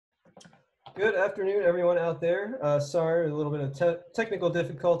Good afternoon, everyone out there. Sorry, a little bit of technical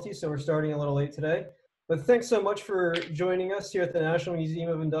difficulty, so we're starting a little late today. But thanks so much for joining us here at the National Museum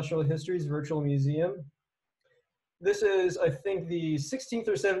of Industrial History's virtual museum. This is, I think, the 16th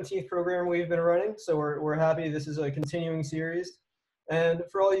or 17th program we've been running, so we're happy this is a continuing series. And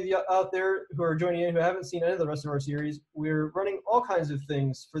for all of you out there who are joining in who haven't seen any of the rest of our series, we're running all kinds of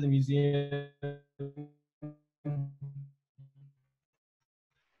things for the museum.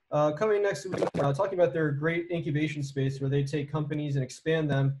 Coming next week, talking about their great incubation space where they take companies and expand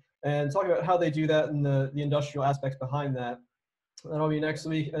them, and talking about how they do that and the industrial aspects behind that. That'll be next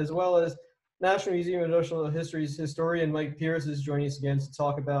week, as well as National Museum of Industrial History's historian Mike Pierce is joining us again to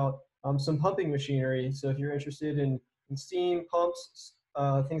talk about some pumping machinery. So if you're interested in steam pumps,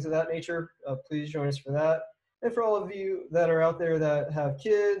 things of that nature, please join us for that. And for all of you that are out there that have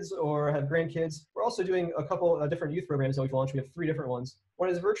kids or have grandkids, we're also doing a couple different youth programs that we've launched. We have 3 different ones. One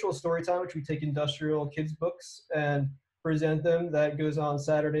is virtual story time, which we take industrial kids books and present them. That goes on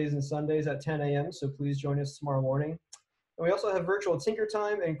Saturdays and Sundays at 10 a.m. So please join us tomorrow morning. And we also have virtual Tinker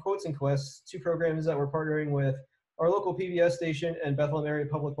Time and Quotes and Quests, 2 programs that we're partnering with our local PBS station and Bethlehem Area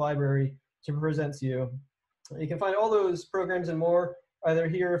Public Library to present to you. You can find all those programs and more either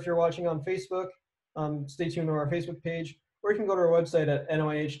here if you're watching on Facebook. Stay tuned to our Facebook page, or you can go to our website at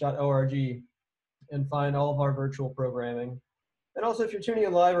noih.org and find all of our virtual programming. And also, if you're tuning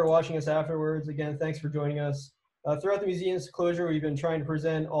in live or watching us afterwards, again, thanks for joining us. Throughout the museum's closure, we've been trying to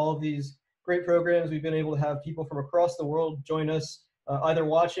present all of these great programs. We've been able to have people from across the world join us, either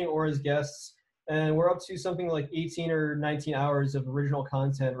watching or as guests. And we're up to something like 18 or 19 hours of original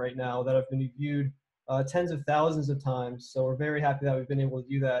content right now that have been viewed tens of thousands of times. So we're very happy that we've been able to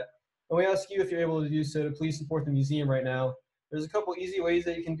do that. And we ask you, if you're able to do so, to please support the museum right now. There's a couple easy ways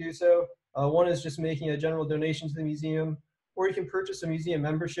that you can do so. One is just making a general donation to the museum, or you can purchase a museum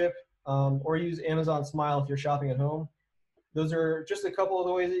membership, or use Amazon Smile if you're shopping at home. Those are just a couple of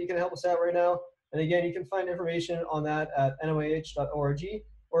the ways that you can help us out right now. And again, you can find information on that at noih.org,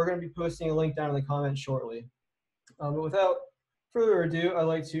 or we're going to be posting a link down in the comments shortly. But without further ado, I'd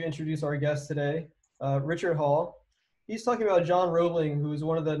like to introduce our guest today, Richard Haw. He's talking about John Roebling, who is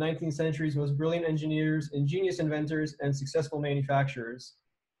one of the 19th century's most brilliant engineers, ingenious inventors, and successful manufacturers.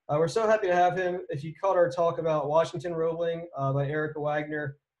 We're so happy to have him. If you caught our talk about Washington Roebling by Erica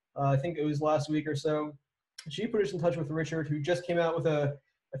Wagner, I think it was last week or so, she put us in touch with Richard, who just came out with I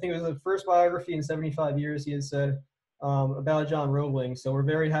think it was the first biography in 75 years, he had said, about John Roebling. So we're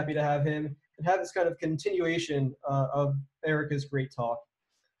very happy to have him and have this kind of continuation of Erica's great talk.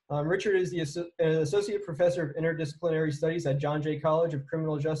 Richard is an Associate Professor of Interdisciplinary Studies at John Jay College of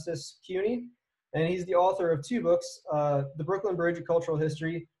Criminal Justice, CUNY, and he's the author of 2 books, The Brooklyn Bridge, A Cultural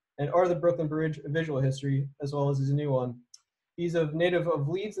History, and Are the Brooklyn Bridge a Visual History, as well as his new one. He's a native of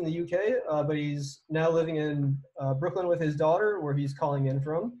Leeds in the UK, but he's now living in Brooklyn with his daughter, where he's calling in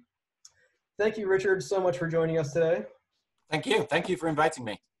from. Thank you, Richard, so much for joining us today. Thank you. Thank you for inviting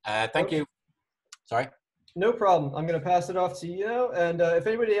me. Thank you. Sorry. No problem. I'm going to pass it off to you now. And if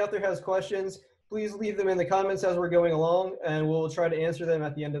anybody out there has questions, please leave them in the comments as we're going along, and we'll try to answer them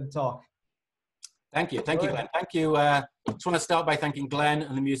at the end of the talk. Thank you. Thank you, Glenn. Thank you. I just want to start by thanking Glenn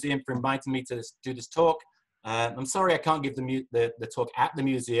and the museum for inviting me to do this talk. I'm sorry I can't give the talk at the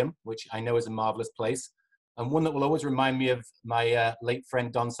museum, which I know is a marvelous place, and one that will always remind me of my late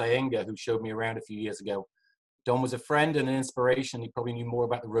friend Don Sayenga, who showed me around a few years ago. Don was a friend and an inspiration. He probably knew more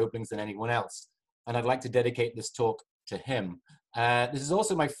about the Roeblings than anyone else, and I'd like to dedicate this talk to him. This is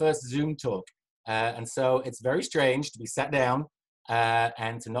also my first Zoom talk, and so it's very strange to be sat down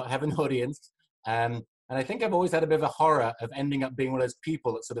and to not have an audience. And I think I've always had a bit of a horror of ending up being one of those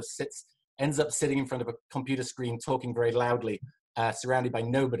people that sort of ends up sitting in front of a computer screen talking very loudly, surrounded by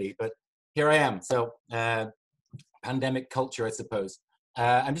nobody. But here I am. So pandemic culture, I suppose.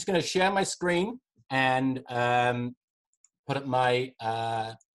 I'm just going to share my screen and put up my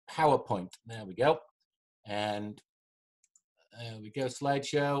PowerPoint. There we go. And there we go,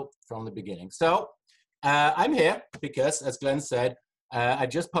 slideshow from the beginning. So I'm here because, as Glenn said, I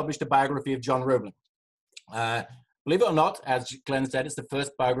just published a biography of John Roebling. Believe it or not, as Glenn said, it's the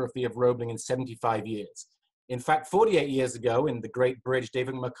first biography of Roebling in 75 years. In fact, 48 years ago, in The Great Bridge,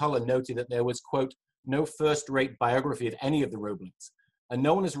 David McCullough noted that there was, quote, no first-rate biography of any of the Roeblings. And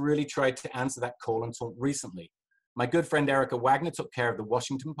no one has really tried to answer that call until recently. My good friend Erica Wagner took care of the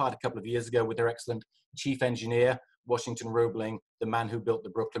Washington part a couple of years ago with their excellent chief engineer, Washington Roebling, the man who built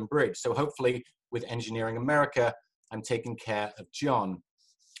the Brooklyn Bridge. So hopefully, with Engineering America, I'm taking care of John.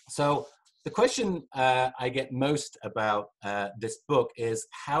 So the question I get most about this book is,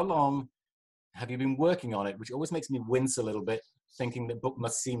 how long have you been working on it? Which always makes me wince a little bit thinking the book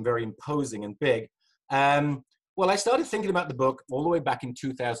must seem very imposing and big. Well, I started thinking about the book all the way back in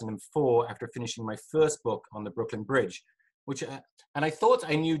 2004 after finishing my first book on the Brooklyn Bridge, and I thought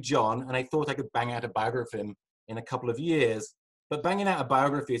I knew John, and I thought I could bang out a biography of him in a couple of years. But banging out a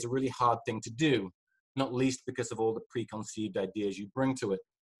biography is a really hard thing to do, not least because of all the preconceived ideas you bring to it.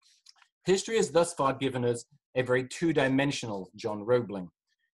 History has thus far given us a very two-dimensional John Roebling.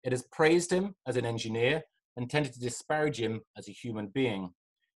 It has praised him as an engineer and tended to disparage him as a human being.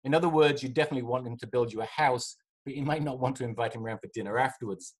 In other words, you definitely want him to build you a house, but you might not want to invite him around for dinner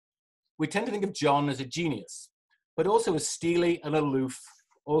afterwards. We tend to think of John as a genius, but also as steely and aloof,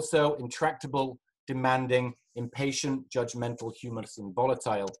 also intractable, demanding, impatient, judgmental, humorous, and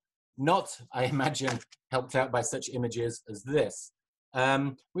volatile. Not, I imagine, helped out by such images as this.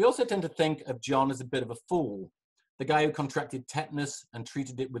 We also tend to think of John as a bit of a fool, the guy who contracted tetanus and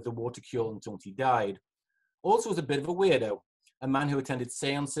treated it with the water cure until he died. Also was a bit of a weirdo, a man who attended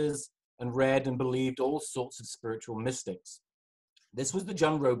seances and read and believed all sorts of spiritual mystics. This was the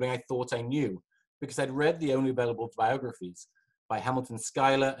John Roebling I thought I knew, because I'd read the only available biographies by Hamilton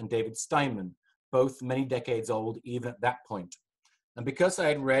Schuyler and David Steinman, both many decades old even at that point. And because I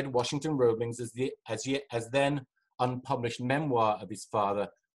had read Washington Roebling's as then unpublished memoir of his father,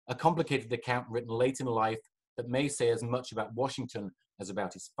 a complicated account written late in life that may say as much about Washington as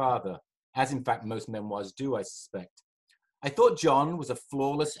about his father, as in fact most memoirs do, I suspect. I thought John was a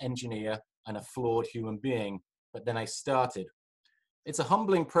flawless engineer and a flawed human being, but then I started. It's a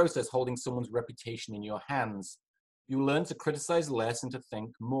humbling process holding someone's reputation in your hands. You learn to criticize less and to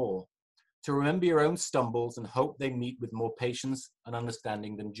think more, to remember your own stumbles and hope they meet with more patience and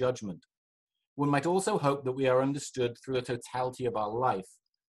understanding than judgment. One might also hope that we are understood through the totality of our life,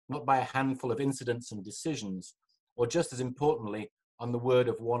 not by a handful of incidents and decisions, or just as importantly, on the word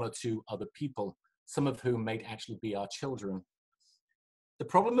of one or two other people, some of whom may actually be our children. The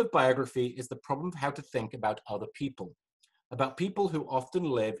problem of biography is the problem of how to think about other people, about people who often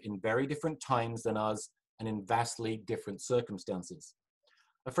live in very different times than us and in vastly different circumstances.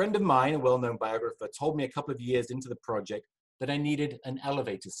 A friend of mine, a well-known biographer, told me a couple of years into the project that I needed an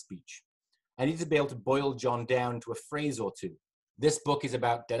elevator speech. I needed to be able to boil John down to a phrase or two. This book is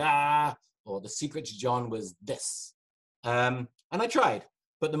about da-da, or the secret to John was this. And I tried,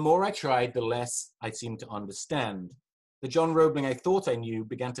 but the more I tried, the less I seemed to understand. The John Roebling I thought I knew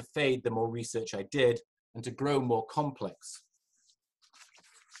began to fade the more research I did and to grow more complex.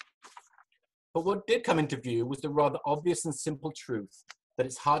 But what did come into view was the rather obvious and simple truth that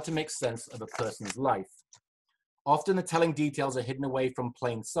it's hard to make sense of a person's life. Often the telling details are hidden away from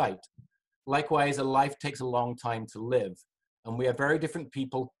plain sight. Likewise, a life takes a long time to live, and we are very different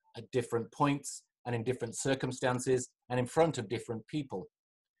people at different points and in different circumstances and in front of different people.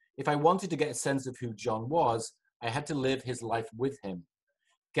 If I wanted to get a sense of who John was, I had to live his life with him,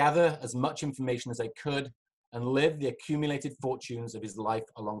 gather as much information as I could, and live the accumulated fortunes of his life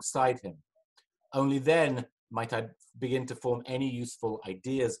alongside him. Only then might I begin to form any useful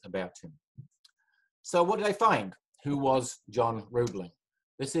ideas about him. So what did I find? Who was John Roebling?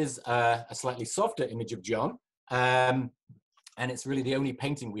 This is a slightly softer image of John, and it's really the only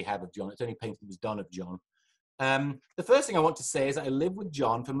painting we have of John. It's the only painting that was done of John. The first thing I want to say is I lived with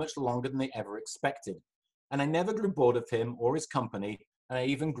John for much longer than they ever expected, and I never grew bored of him or his company, and I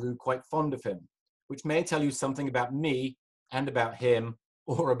even grew quite fond of him, which may tell you something about me and about him,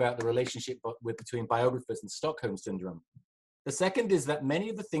 or about the relationship between biographers and Stockholm Syndrome. The second is that many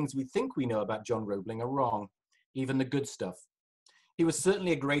of the things we think we know about John Roebling are wrong, even the good stuff. He was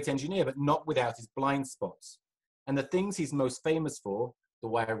certainly a great engineer, but not without his blind spots. And the things he's most famous for, the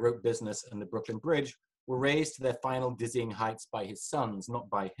Why I Wrote Business and the Brooklyn Bridge, were raised to their final dizzying heights by his sons, not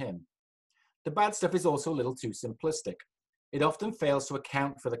by him. The bad stuff is also a little too simplistic. It often fails to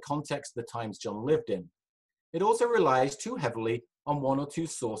account for the context of the times John lived in. It also relies too heavily on one or two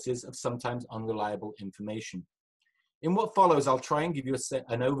sources of sometimes unreliable information. In what follows, I'll try and give you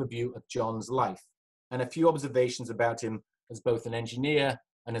an overview of John's life and a few observations about him as both an engineer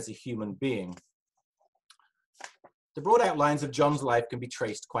and as a human being. The broad outlines of John's life can be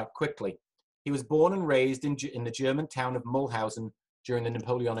traced quite quickly. He was born and raised in the German town of Mulhausen during the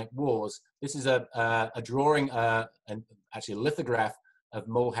Napoleonic Wars. This is a drawing, actually a lithograph of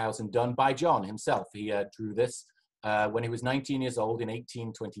Mulhausen done by John himself. He drew this when he was 19 years old in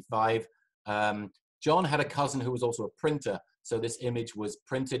 1825. John had a cousin who was also a printer, so this image was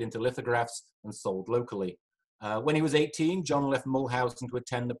printed into lithographs and sold locally. When he was 18, John left Mulhausen to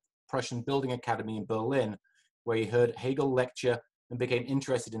attend the Prussian Building Academy in Berlin, where he heard Hegel lecture and became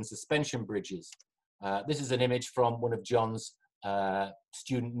interested in suspension bridges. This is an image from one of John's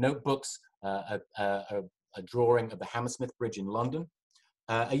student notebooks, a a drawing of the Hammersmith Bridge in London.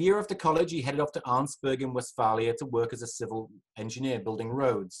 A year after college, he headed off to Arnsberg in Westphalia to work as a civil engineer building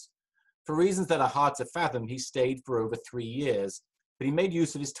roads. For reasons that are hard to fathom, he stayed for over 3 years, but he made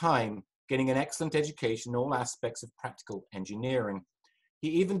use of his time, getting an excellent education in all aspects of practical engineering. He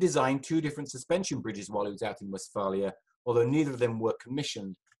even designed 2 different suspension bridges while he was out in Westphalia, although neither of them were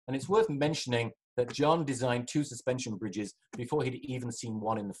commissioned. And it's worth mentioning that John designed 2 suspension bridges before he'd even seen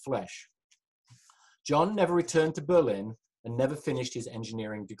one in the flesh. John never returned to Berlin and never finished his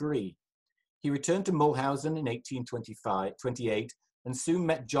engineering degree. He returned to Mulhausen in 1828 and soon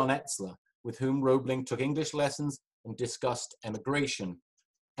met John Etzler, with whom Roebling took English lessons and discussed emigration.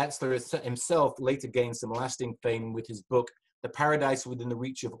 Etzler himself later gained some lasting fame with his book, The Paradise Within the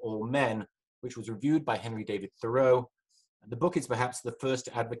Reach of All Men, which was reviewed by Henry David Thoreau. The book is perhaps the first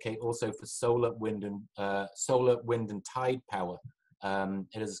to advocate also for solar, wind, and tide power.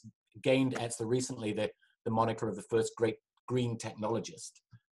 It has gained Etzler recently the moniker of the first great green technologist.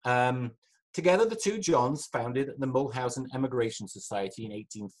 Together, the 2 Johns founded the Mulhausen Emigration Society in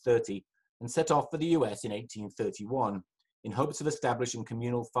 1830 and set off for the US in 1831 in hopes of establishing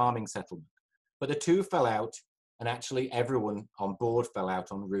communal farming settlement. But the 2 fell out, and actually everyone on board fell out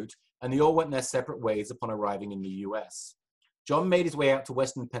en route, and they all went their separate ways upon arriving in the US. John made his way out to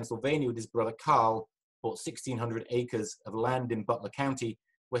western Pennsylvania with his brother Carl, bought 1,600 acres of land in Butler County,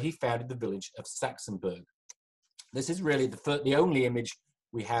 where he founded the village of Saxonburg. This is really the only image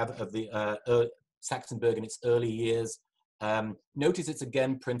we have of the Saxonburg in its early years. Notice it's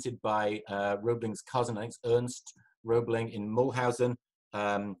again printed by Roebling's cousin, I think it's Ernst Roebling in Mulhausen.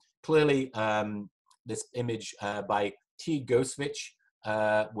 Clearly, this image by T. Goswich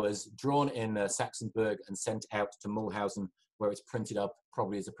was drawn in Saxonburg and sent out to Mulhausen, where it's printed up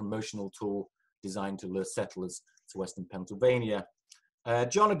probably as a promotional tool designed to lure settlers to western Pennsylvania.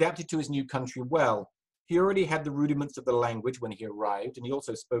 John adapted to his new country well. He already had the rudiments of the language when he arrived, and he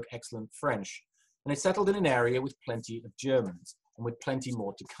also spoke excellent French. And he settled in an area with plenty of Germans, and with plenty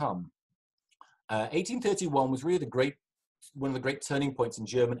more to come. 1831 was really one of the great turning points in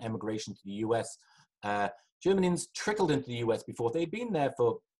German emigration to the US. Germans trickled into the US before. They'd been there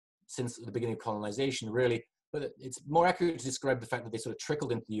since the beginning of colonization, really, but it's more accurate to describe the fact that they sort of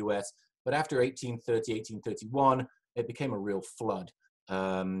trickled into the US. But after 1830, 1831, it became a real flood.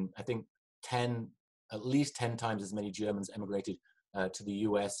 I think at least 10 times as many Germans emigrated to the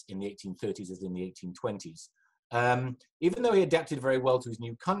US in the 1830s as in the 1820s. Even though he adapted very well to his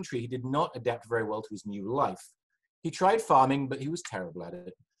new country, he did not adapt very well to his new life. He tried farming, but he was terrible at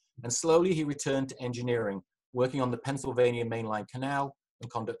it. And slowly he returned to engineering, working on the Pennsylvania Mainline Canal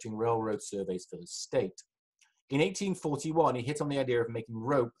and conducting railroad surveys for the state. In 1841, he hit on the idea of making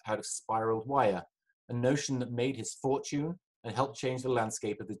rope out of spiraled wire, a notion that made his fortune and helped change the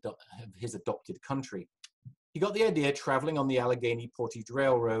landscape of his adopted country. He got the idea traveling on the Allegheny Portage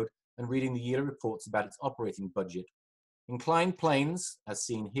Railroad and reading the yearly reports about its operating budget. Inclined planes, as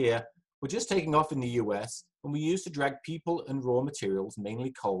seen here, were just taking off in the US and were used to drag people and raw materials,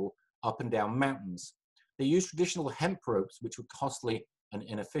 mainly coal, up and down mountains. They used traditional hemp ropes, which were costly and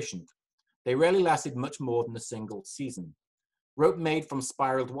inefficient. They rarely lasted much more than a single season. Rope made from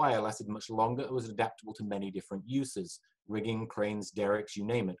spiraled wire lasted much longer and was adaptable to many different uses: rigging, cranes, derricks, you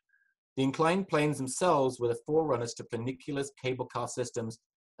name it. The inclined planes themselves were the forerunners to funiculars, cable car systems,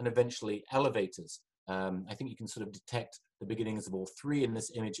 and eventually elevators. I think you can sort of detect the beginnings of all 3 in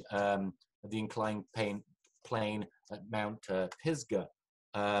this image of the inclined plane at Mount Pisgah.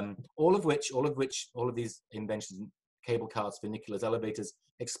 All of these inventions, cable cars, funiculars, elevators,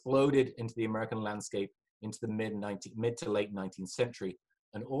 exploded into the American landscape into the mid to late 19th century.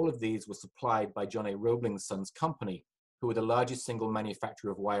 And all of these were supplied by John A. Roebling's Sons Company, who were the largest single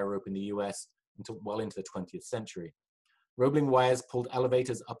manufacturer of wire rope in the US until well into the 20th century. Roebling wires pulled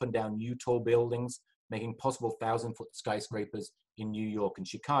elevators up and down new tall buildings, making possible 1,000-foot skyscrapers in New York and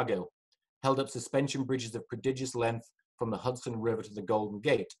Chicago, held up suspension bridges of prodigious length from the Hudson River to the Golden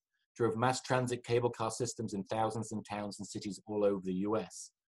Gate, drove mass transit cable car systems in thousands of towns and cities all over the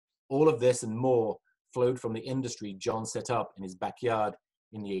US. All of this and more flowed from the industry John set up in his backyard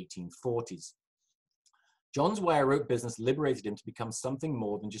in the 1840s. John's wire rope business liberated him to become something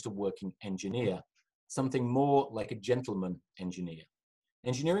more than just a working engineer, something more like a gentleman engineer.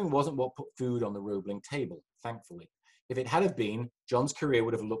 Engineering wasn't what put food on the Roebling table, thankfully. If it had have been, John's career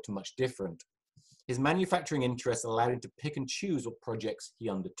would have looked much different. His manufacturing interests allowed him to pick and choose what projects he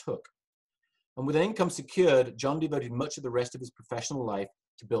undertook. And with an income secured, John devoted much of the rest of his professional life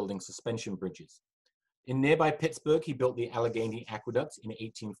to building suspension bridges. In nearby Pittsburgh, he built the Allegheny Aqueduct in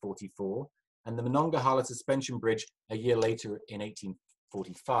 1844, and the Monongahela Suspension Bridge a year later in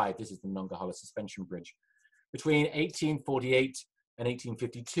 1845. This is the Monongahela Suspension Bridge. Between 1848 and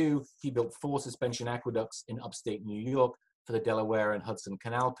 1852, he built 4 suspension aqueducts in upstate New York for the Delaware and Hudson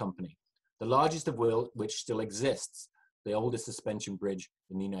Canal Company, the largest of which still exists, the oldest suspension bridge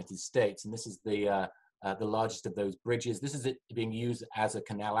in the United States. And this is the largest of those bridges. This is it being used as a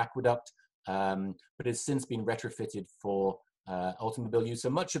canal aqueduct, but has since been retrofitted for automobile use. So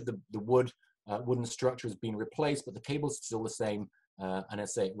much of the wooden structure has been replaced, but the cable's still the same. And I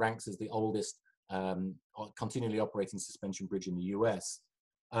say it ranks as the oldest continually operating suspension bridge in the US.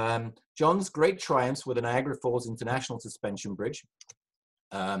 John's great triumphs were the Niagara Falls International Suspension Bridge,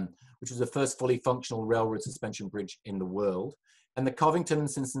 which was the first fully functional railroad suspension bridge in the world, and the Covington and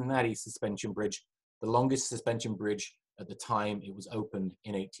Cincinnati Suspension Bridge, the longest suspension bridge at the time it was opened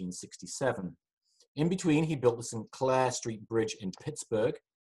in 1867. In between, he built the St. Clair Street Bridge in Pittsburgh.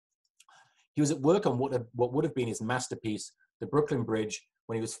 He was at work on what would have been his masterpiece, the Brooklyn Bridge,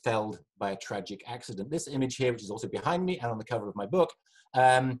 when he was felled by a tragic accident. This image here, which is also behind me and on the cover of my book,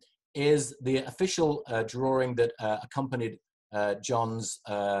 is the official drawing that accompanied John's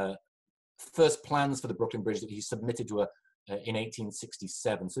first plans for the Brooklyn Bridge that he submitted to in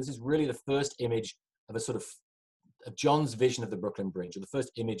 1867. So this is really the first image of a sort of John's vision of the Brooklyn Bridge, or the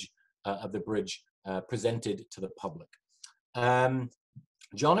first image of the bridge presented to the public.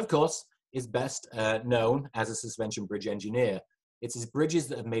 John, of course, is best known as a suspension bridge engineer. It's his bridges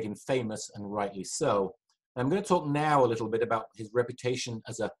that have made him famous, and rightly so. I'm going to talk now a little bit about his reputation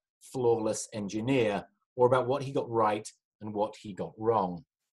as a flawless engineer, or about what he got right and what he got wrong.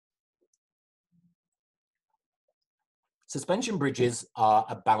 Suspension bridges are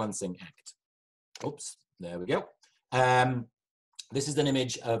a balancing act. Oops, there we go. This is an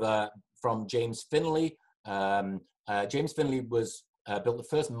image of from James Finley. James Finley built the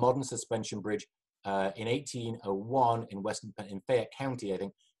first modern suspension bridge in 1801 in Fayette County, I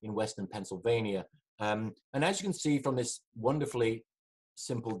think, in western Pennsylvania. And as you can see from this wonderfully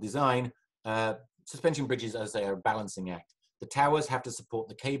simple design, suspension bridges, as they are a balancing act. The towers have to support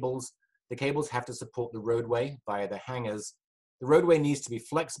the cables. The cables have to support the roadway via the hangers. The roadway needs to be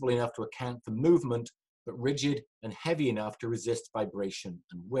flexible enough to account for movement, but rigid and heavy enough to resist vibration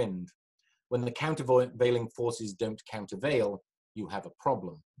and wind. When the countervailing forces don't countervail, you have a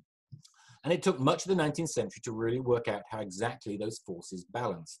problem. And it took much of the 19th century to really work out how exactly those forces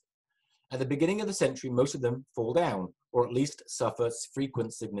balanced. At the beginning of the century, most of them fall down, or at least suffer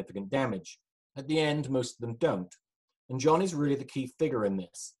frequent significant damage. At the end, most of them don't. And John is really the key figure in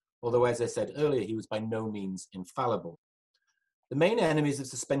this, although, as I said earlier, he was by no means infallible. The main enemies of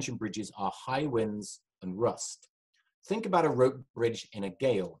suspension bridges are high winds and rust. Think about a rope bridge in a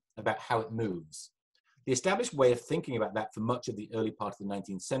gale, about how it moves. The established way of thinking about that for much of the early part of the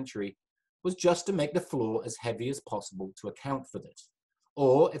 19th century was just to make the floor as heavy as possible to account for this.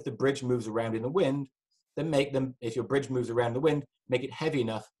 Or if the bridge moves around in the wind, then if your bridge moves around the wind, make it heavy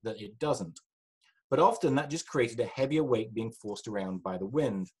enough that it doesn't. But often that just created a heavier weight being forced around by the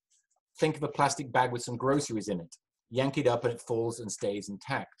wind. Think of a plastic bag with some groceries in it. Yank it up and it falls and stays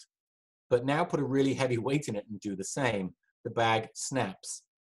intact. But now put a really heavy weight in it and do the same. The bag snaps,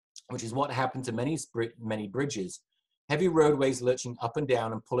 which is what happened to many bridges. Heavy roadways lurching up and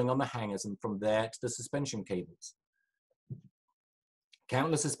down and pulling on the hangers, and from there to the suspension cables.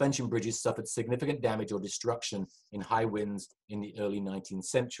 Countless suspension bridges suffered significant damage or destruction in high winds in the early 19th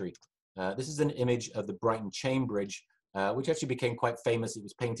century. This is an image of the Brighton Chain Bridge, which actually became quite famous. It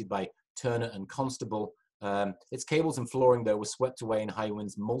was painted by Turner and Constable. Its cables and flooring, though, were swept away in high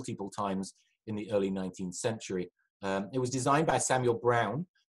winds multiple times in the early 19th century. It was designed by Samuel Brown,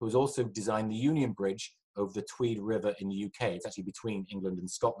 who has also designed the Union Bridge over the Tweed River in the UK. It's actually between England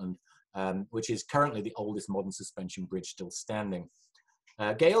and Scotland, which is currently the oldest modern suspension bridge still standing.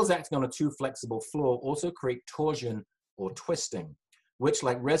 Gales acting on a too flexible floor also create torsion or twisting, which,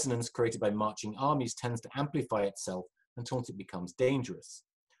 like resonance created by marching armies, tends to amplify itself until it becomes dangerous.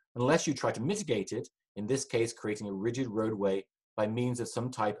 Unless you try to mitigate it, in this case creating a rigid roadway by means of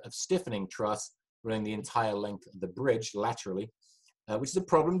some type of stiffening truss running the entire length of the bridge laterally, which is a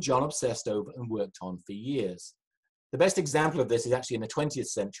problem John obsessed over and worked on for years. The best example of this is actually in the 20th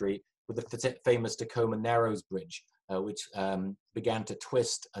century with the famous Tacoma Narrows Bridge, which began to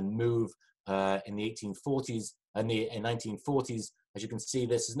twist and move in the 1840s and the 1940s. As you can see,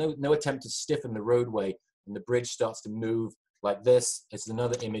 this is no attempt to stiffen the roadway, and the bridge starts to move like this. It's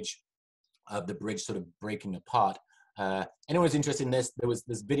another image of the bridge sort of breaking apart. Anyone who's interested in this,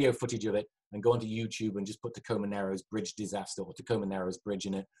 there's video footage of it, and go onto YouTube and just put Tacoma Narrows Bridge disaster or Tacoma Narrows Bridge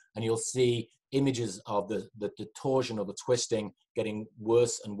in it, and you'll see images of the torsion or the twisting getting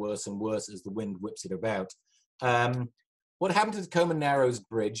worse and worse and worse as the wind whips it about. What happened to the Tacoma Narrows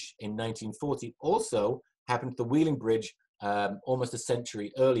Bridge in 1940 also happened to the Wheeling Bridge almost a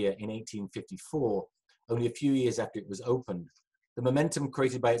century earlier in 1854, only a few years after it was opened. The momentum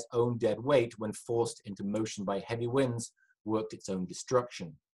created by its own dead weight when forced into motion by heavy winds worked its own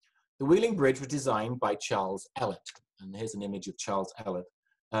destruction. The Wheeling Bridge was designed by Charles Ellet, and here's an image of Charles Ellet.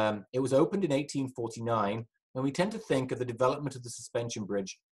 It was opened in 1849, and we tend to think of the development of the suspension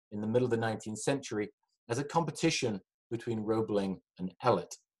bridge in the middle of the 19th century as a competition between Roebling and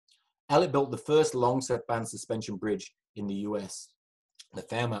Ellet. Ellet built the first long-span suspension bridge in the US, the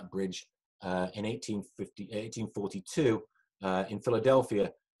Fairmount Bridge, in 1842 in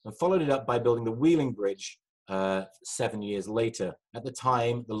Philadelphia, and followed it up by building the Wheeling Bridge 7 years later, at the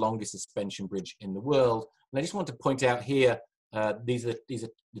time the longest suspension bridge in the world. And I just want to point out here, these are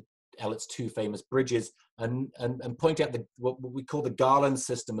Ellet's two famous bridges, and point out what we call the Garland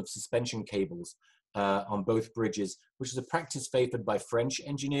system of suspension cables on both bridges, which is a practice favored by French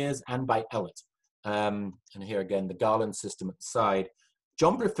engineers and by Ellet. And here again, the Garland system at the side.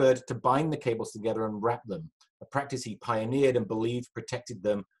 John preferred to bind the cables together and wrap them, a practice he pioneered and believed protected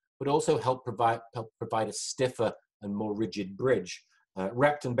them, but also helped provide a stiffer and more rigid bridge.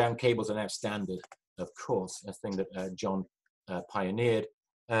 Wrapped and bound cables are now standard, of course, a thing that John pioneered.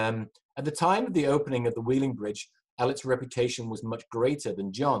 At the time of the opening of the Wheeling Bridge, Ellet's reputation was much greater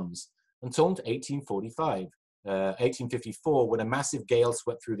than John's, until 1854, when a massive gale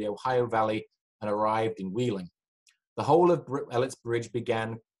swept through the Ohio Valley and arrived in Wheeling. The whole of Ellet's bridge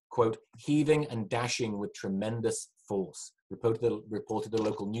began, quote, heaving and dashing with tremendous force, reported the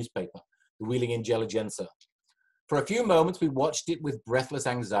local newspaper, the Wheeling Intelligencer. For a few moments, we watched it with breathless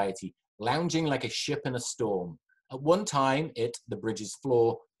anxiety, lounging like a ship in a storm. At one time, the bridge's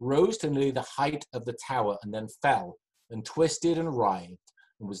floor, rose to nearly the height of the tower and then fell, and twisted and writhed,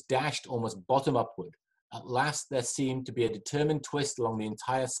 and was dashed almost bottom upward. At last, there seemed to be a determined twist along the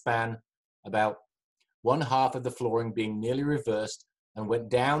entire span, about one half of the flooring being nearly reversed, and went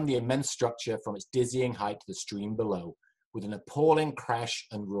down the immense structure from its dizzying height to the stream below, with an appalling crash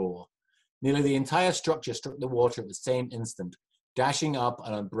and roar. Nearly the entire structure struck the water at the same instant, dashing up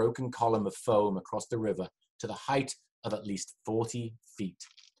an unbroken column of foam across the river to the height of at least 40 feet.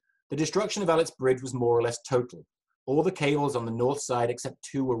 The destruction of Ellet's Bridge was more or less total. All the cables on the north side except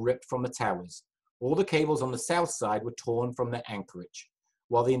two were ripped from the towers. All the cables on the south side were torn from their anchorage,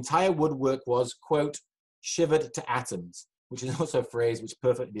 while the entire woodwork was, quote, shivered to atoms, which is also a phrase which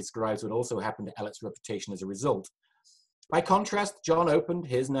perfectly describes what also happened to Ellet's reputation as a result. By contrast, John opened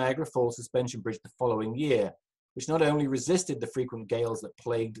his Niagara Falls suspension bridge the following year, which not only resisted the frequent gales that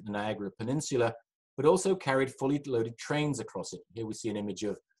plagued the Niagara Peninsula, but also carried fully loaded trains across it. Here we see an image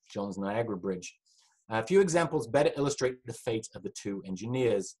of John's Niagara Bridge. A few examples better illustrate the fate of the two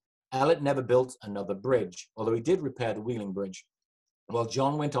engineers. Ellet never built another bridge, although he did repair the Wheeling Bridge, while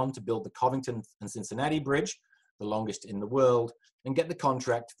John went on to build the Covington and Cincinnati Bridge, the longest in the world, and get the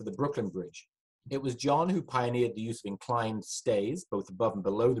contract for the Brooklyn Bridge. It was John who pioneered the use of inclined stays, both above and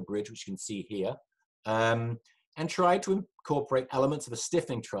below the bridge, which you can see here, and tried to incorporate elements of a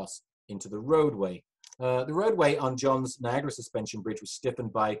stiffening truss into the roadway. The roadway on John's Niagara suspension bridge was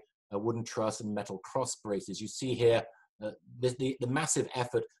stiffened by a wooden truss and metal cross braces. You see here the massive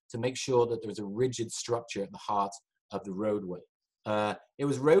effort to make sure that there was a rigid structure at the heart of the roadway. It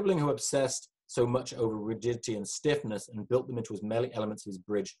was Roebling who obsessed so much over rigidity and stiffness and built them into as many elements of his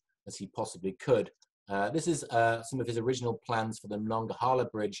bridge as he possibly could. This is some of his original plans for the Monongahela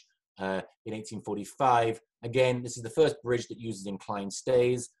Bridge in 1845. Again, this is the first bridge that uses inclined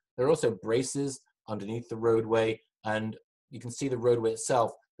stays. There are also braces underneath the roadway, and you can see the roadway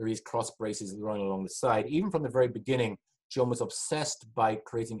itself. There are these cross braces running along the side. Even from the very beginning, John was obsessed by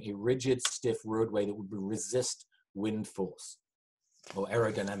creating a rigid, stiff roadway that would resist wind force or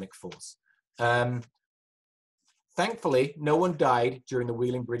aerodynamic force. Thankfully, no one died during the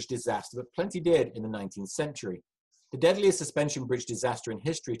Wheeling Bridge disaster, but plenty did in the 19th century. The deadliest suspension bridge disaster in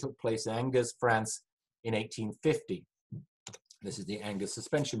history took place in Angers, France in 1850. This is the Angers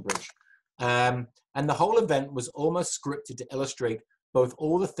suspension bridge. And the whole event was almost scripted to illustrate both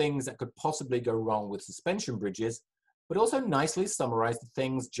all the things that could possibly go wrong with suspension bridges, but also nicely summarize the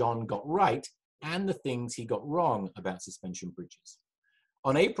things John got right and the things he got wrong about suspension bridges.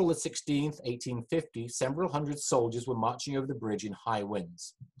 On April the 16th, 1850, several hundred soldiers were marching over the bridge in high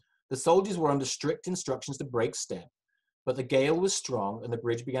winds. The soldiers were under strict instructions to break step, but the gale was strong and the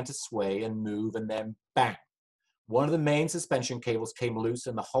bridge began to sway and move, and then bang! One of the main suspension cables came loose,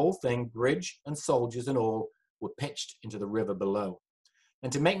 and the whole thing, bridge and soldiers and all, were pitched into the river below.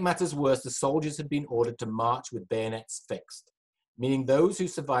 And to make matters worse, the soldiers had been ordered to march with bayonets fixed, meaning those who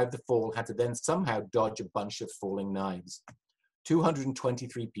survived the fall had to then somehow dodge a bunch of falling knives.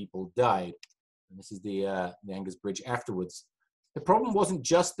 223 people died. And this is the Angers Bridge afterwards. The problem wasn't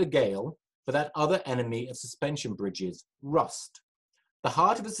just the gale, but that other enemy of suspension bridges, rust. The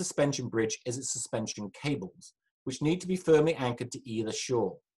heart of a suspension bridge is its suspension cables, which need to be firmly anchored to either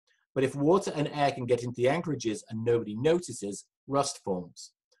shore. But if water and air can get into the anchorages and nobody notices, rust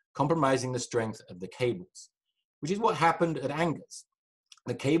forms, compromising the strength of the cables, which is what happened at Angers.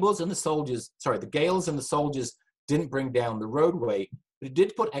 The gales and the soldiers didn't bring down the roadway, but it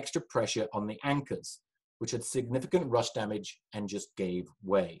did put extra pressure on the anchors, which had significant rust damage and just gave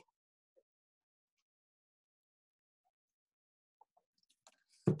way.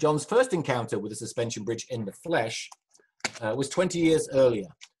 John's first encounter with a suspension bridge in the flesh was 20 years earlier,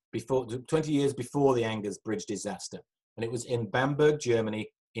 20 years before the Angers Bridge disaster, and it was in Bamberg, Germany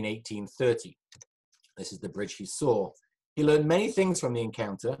in 1830. This is the bridge he saw. He learned many things from the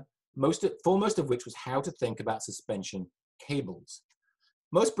encounter, foremost of which was how to think about suspension cables.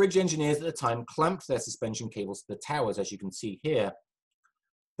 Most bridge engineers at the time clamped their suspension cables to the towers, as you can see here.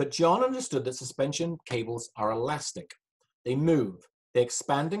 But John understood that suspension cables are elastic. They move, they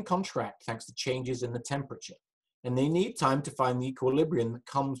expand and contract thanks to changes in the temperature, and they need time to find the equilibrium that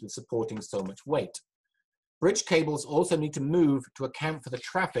comes with supporting so much weight. Bridge cables also need to move to account for the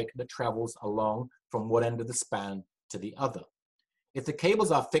traffic that travels along from one end of the span to the other. If the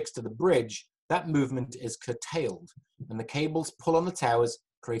cables are fixed to the bridge, that movement is curtailed, and the cables pull on the towers,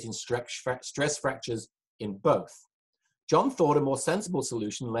 creating stress fractures in both. John thought a more sensible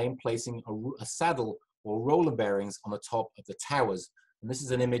solution lay in placing a saddle or roller bearings on the top of the towers. And this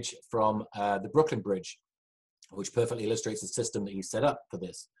is an image from the Brooklyn Bridge, which perfectly illustrates the system that he set up for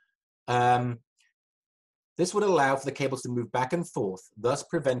this. This would allow for the cables to move back and forth, thus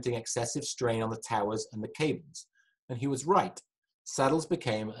preventing excessive strain on the towers and the cables. And he was right. Saddles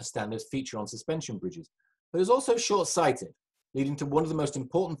became a standard feature on suspension bridges. But it was also short-sighted, leading to one of the most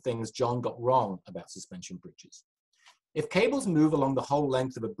important things John got wrong about suspension bridges. If cables move along the whole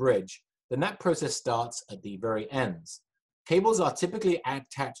length of a bridge, then that process starts at the very ends. Cables are typically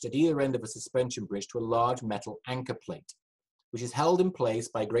attached at either end of a suspension bridge to a large metal anchor plate, which is held in place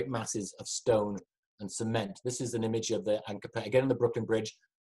by great masses of stone and cement. This is an image of the anchor plate, again on the Brooklyn Bridge.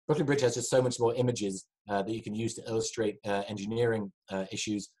 Brooklyn Bridge has just so much more images that you can use to illustrate engineering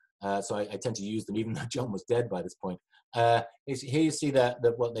issues. So I tend to use them, even though John was dead by this point. Here you see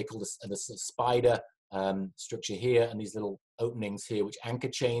what they call the spider structure here, and these little openings here, which anchor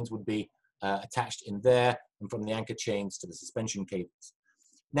chains would be attached in there, and from the anchor chains to the suspension cables.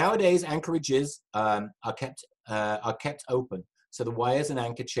 Nowadays, anchorages are kept open, so the wires and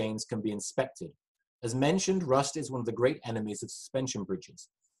anchor chains can be inspected. As mentioned, rust is one of the great enemies of suspension bridges,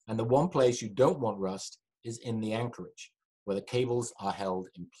 and the one place you don't want rust is in the anchorage, where the cables are held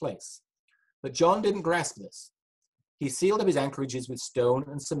in place. But John didn't grasp this. He sealed up his anchorages with stone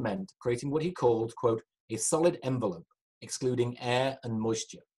and cement, creating what he called, quote, a solid envelope, excluding air and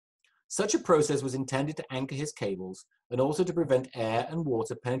moisture. Such a process was intended to anchor his cables and also to prevent air and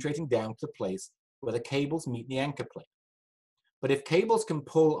water penetrating down to the place where the cables meet the anchor plate. But if cables can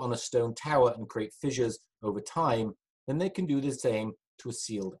pull on a stone tower and create fissures over time, then they can do the same to a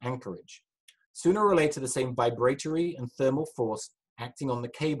sealed anchorage. Sooner or later, the same vibratory and thermal force acting on the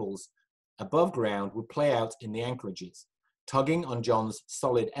cables above ground would play out in the anchorages, tugging on John's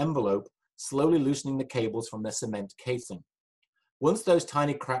solid envelope, slowly loosening the cables from their cement casing. Once those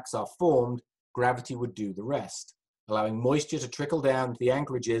tiny cracks are formed, gravity would do the rest, allowing moisture to trickle down to the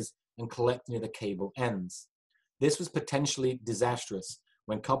anchorages and collect near the cable ends. This was potentially disastrous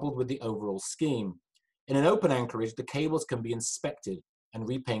when coupled with the overall scheme. In an open anchorage, the cables can be inspected and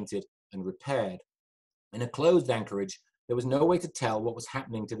repainted and repaired. In a closed anchorage, there was no way to tell what was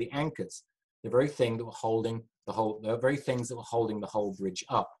happening to the anchors, the very things that were holding the whole bridge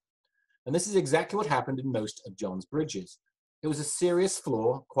up. And this is exactly what happened in most of John's bridges. It was a serious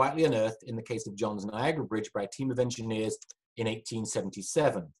flaw, quietly unearthed in the case of John's Niagara Bridge by a team of engineers in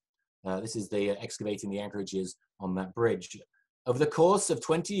 1877. This is the excavating the anchorages on that bridge. Over the course of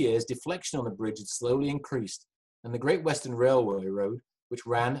 20 years, deflection on the bridge had slowly increased, and the Great Western Railroad, which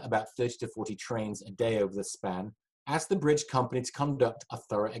ran about 30 to 40 trains a day over the span, asked the bridge company to conduct a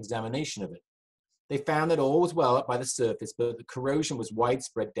thorough examination of it. They found that all was well up by the surface, but the corrosion was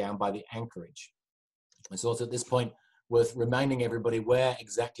widespread down by the anchorage. It's also at this point worth reminding everybody where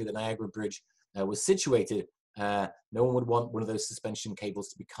exactly the Niagara Bridge was situated. No one would want one of those suspension cables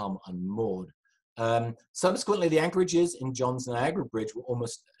to become unmoored. Subsequently, the anchorages in John's Niagara Bridge were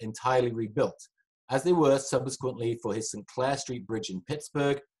almost entirely rebuilt, as they were subsequently for his St. Clair Street Bridge in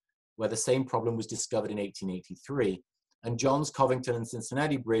Pittsburgh, where the same problem was discovered in 1883, and John's Covington and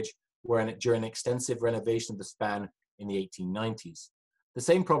Cincinnati Bridge were during an extensive renovation of the span in the 1890s. The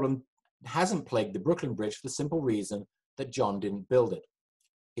same problem hasn't plagued the Brooklyn Bridge for the simple reason that John didn't build it.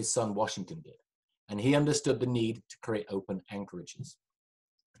 His son Washington did. And he understood the need to create open anchorages.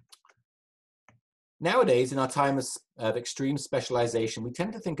 Nowadays, in our time of extreme specialization, we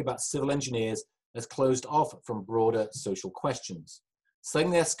tend to think about civil engineers as closed off from broader social questions, selling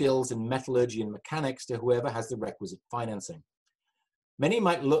their skills in metallurgy and mechanics to whoever has the requisite financing. Many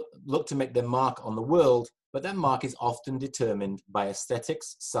might look to make their mark on the world, but that mark is often determined by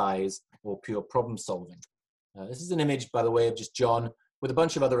aesthetics, size, or pure problem solving. This is an image, by the way, of just John with a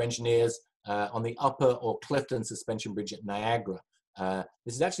bunch of other engineers on the upper or Clifton suspension bridge at Niagara.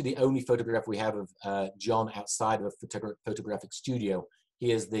 This is actually the only photograph we have of John outside of a photographic studio.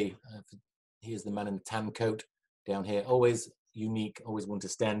 He is the man in the tan coat down here, always unique, always one to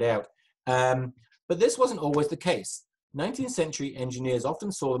stand out. But this wasn't always the case. 19th century engineers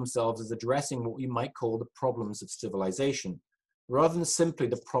often saw themselves as addressing what we might call the problems of civilization, rather than simply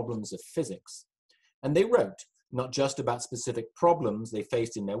the problems of physics. And they wrote not just about specific problems they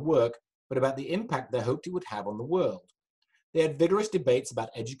faced in their work, but about the impact they hoped it would have on the world. They had vigorous debates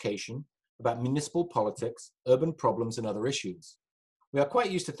about education, about municipal politics, urban problems, and other issues. We are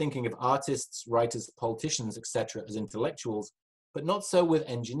quite used to thinking of artists, writers, politicians, etc. as intellectuals, but not so with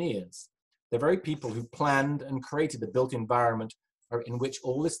engineers. The very people who planned and created the built environment in which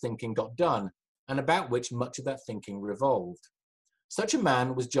all this thinking got done, and about which much of that thinking revolved. Such a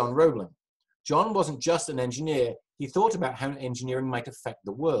man was John Roebling. John wasn't just an engineer, he thought about how engineering might affect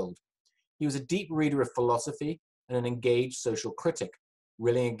the world. He was a deep reader of philosophy and an engaged social critic,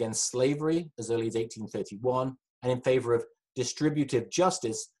 railing against slavery as early as 1831 and in favor of distributive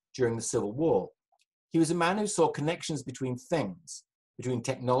justice during the Civil War. He was a man who saw connections between things, between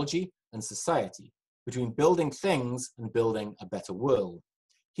technology and society, between building things and building a better world.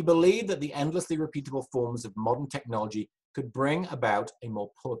 He believed that the endlessly repeatable forms of modern technology could bring about a more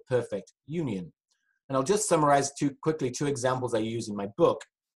perfect union. And I'll just summarize quickly two examples I use in my book.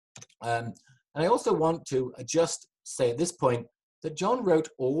 And I also want to just say at this point that John wrote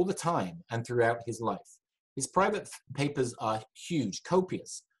all the time and throughout his life. His private papers are huge,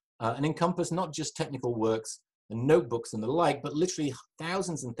 copious, and encompass not just technical works and notebooks and the like, but literally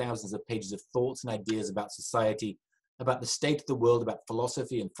thousands and thousands of pages of thoughts and ideas about society, about the state of the world, about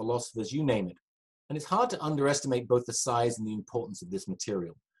philosophy and philosophers, you name it. And it's hard to underestimate both the size and the importance of this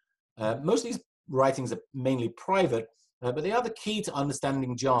material. Most of these writings are mainly private, but they are the key to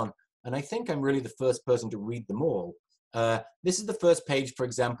understanding John, and I think I'm really the first person to read them all. This is the first page, for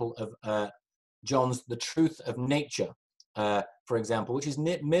example, of John's The Truth of Nature, for example, which is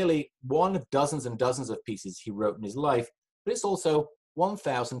merely one of dozens and dozens of pieces he wrote in his life, but it's also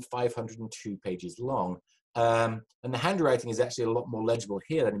 1,502 pages long. And the handwriting is actually a lot more legible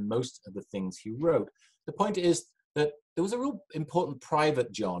here than in most of the things he wrote. The point is that there was a real important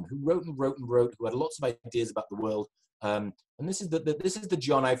private John who wrote and wrote and wrote, who had lots of ideas about the world. And this is the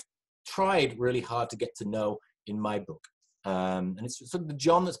John I've tried really hard to get to know in my book. And it's sort of the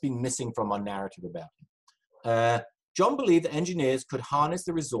John that's been missing from our narrative about him. John believed that engineers could harness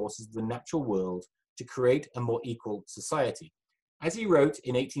the resources of the natural world to create a more equal society. As he wrote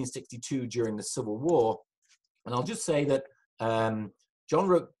in 1862 during the Civil War, and I'll just say that John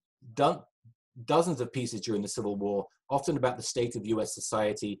wrote dozens of pieces during the Civil War, often about the state of US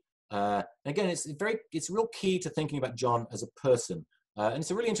society. Again, it's real key to thinking about John as a person. And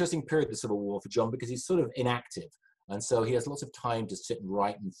it's a really interesting period, the Civil War, for John, because he's sort of inactive. And so he has lots of time to sit and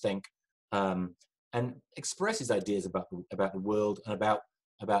write and think and express his ideas about the world and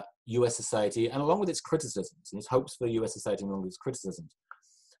about US society, and along with its criticisms and his hopes for US society along with its criticisms.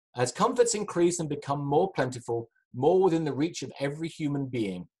 As comforts increase and become more plentiful, more within the reach of every human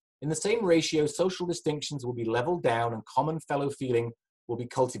being, in the same ratio, social distinctions will be leveled down and common fellow feeling will be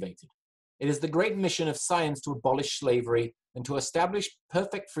cultivated. It is the great mission of science to abolish slavery and to establish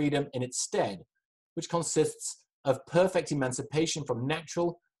perfect freedom in its stead, which consists of perfect emancipation from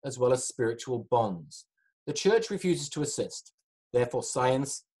natural as well as spiritual bonds. The church refuses to assist, therefore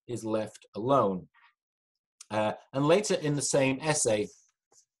science is left alone. And later in the same essay,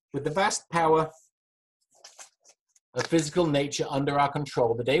 with the vast power of physical nature under our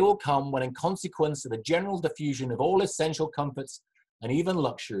control, the day will come when, in consequence of the general diffusion of all essential comforts and even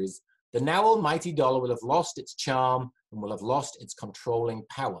luxuries, the now almighty dollar will have lost its charm and will have lost its controlling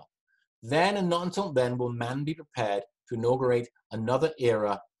power. Then, and not until then, will man be prepared to inaugurate another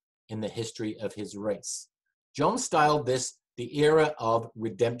era in the history of his race. John styled this the era of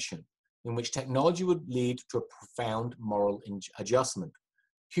redemption, in which technology would lead to a profound moral adjustment.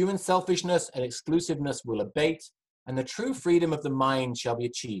 Human selfishness and exclusiveness will abate, and the true freedom of the mind shall be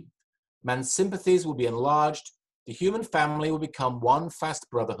achieved. Man's sympathies will be enlarged, the human family will become one fast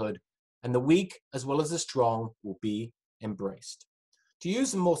brotherhood, and the weak as well as the strong will be embraced. To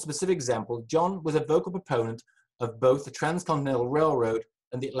use a more specific example, John was a vocal proponent of both the Transcontinental Railroad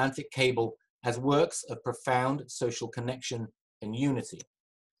and the Atlantic Cable as works of profound social connection and unity.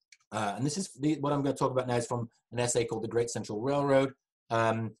 And this is what I'm going to talk about now is from an essay called The Great Central Railroad.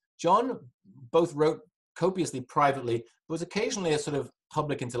 John both wrote copiously privately, but was occasionally a sort of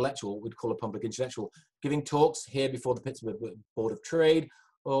public intellectual, we'd call a public intellectual, giving talks here before the Pittsburgh Board of Trade,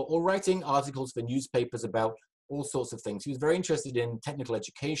 or writing articles for newspapers about all sorts of things. He was very interested in technical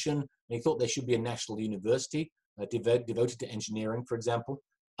education, and he thought there should be a national university devoted to engineering, for example.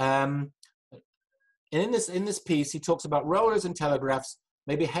 And in this piece, he talks about railroads and telegraphs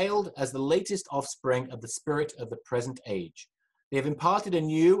may be hailed as the latest offspring of the spirit of the present age. They have imparted a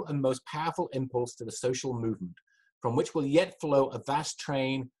new and most powerful impulse to the social movement, from which will yet flow a vast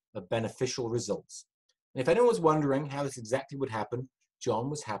train of beneficial results. And if anyone was wondering how this exactly would happen, John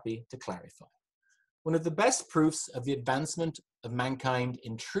was happy to clarify. One of the best proofs of the advancement of mankind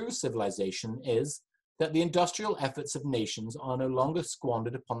in true civilization is that the industrial efforts of nations are no longer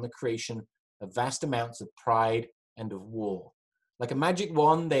squandered upon the creation of vast amounts of pride and of war. Like a magic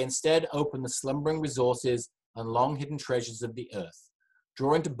wand, they instead open the slumbering resources and long-hidden treasures of the earth,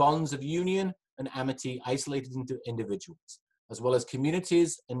 draw into bonds of union and amity isolated into individuals, as well as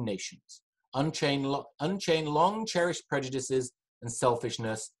communities and nations, unchain long-cherished prejudices and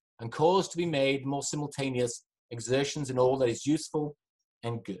selfishness, and cause to be made more simultaneous exertions in all that is useful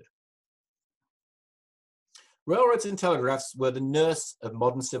and good. Railroads and telegraphs were the nurse of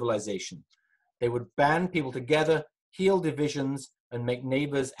modern civilization. They would band people together, heal divisions, and make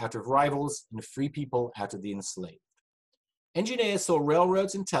neighbors out of rivals and free people out of the enslaved. Engineers saw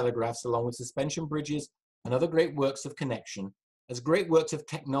railroads and telegraphs, along with suspension bridges and other great works of connection, as great works of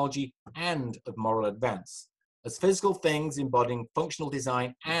technology and of moral advance, as physical things embodying functional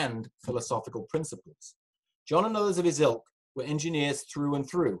design and philosophical principles. John and others of his ilk were engineers through and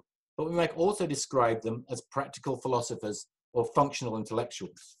through, but we might also describe them as practical philosophers or functional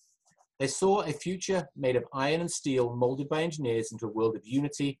intellectuals. They saw a future made of iron and steel molded by engineers into a world of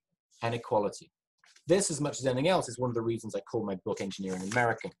unity and equality. This, as much as anything else, is one of the reasons I call my book Engineering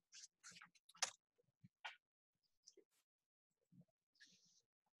American.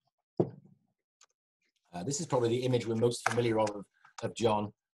 This is probably the image we're most familiar of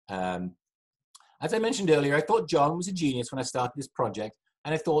John. As I mentioned earlier, I thought John was a genius when I started this project,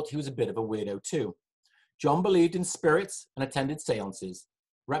 and I thought he was a bit of a weirdo too. John believed in spirits and attended seances,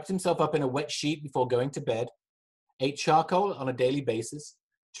 wrapped himself up in a wet sheet before going to bed, ate charcoal on a daily basis,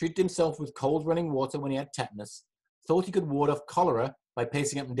 treated himself with cold running water when he had tetanus, thought he could ward off cholera by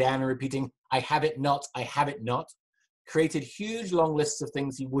pacing up and down and repeating, "I have it not, I have it not," created huge long lists of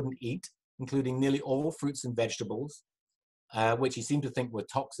things he wouldn't eat, including nearly all fruits and vegetables, which he seemed to think were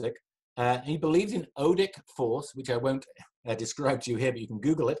toxic. He believed in odic force, which I won't describe to you here, but you can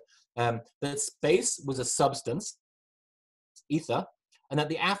Google it, that space was a substance, ether, and that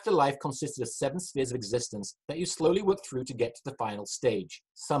the afterlife consisted of 7 spheres of existence that you slowly work through to get to the final stage,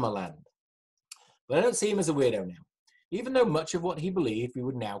 Summerland. But I don't see him as a weirdo now, even though much of what he believed we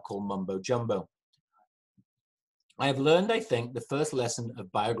would now call mumbo-jumbo. I have learned, I think, the first lesson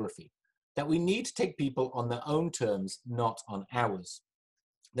of biography, that we need to take people on their own terms, not on ours.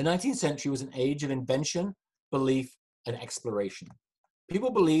 The 19th century was an age of invention, belief, and exploration.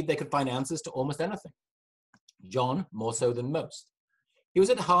 People believed they could find answers to almost anything. John, more so than most. He was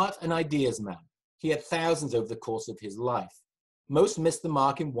at heart an ideas man. He had thousands over the course of his life. Most missed the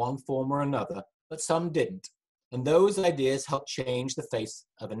mark in one form or another, but some didn't. And those ideas helped change the face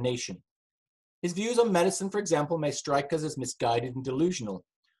of a nation. His views on medicine, for example, may strike us as misguided and delusional,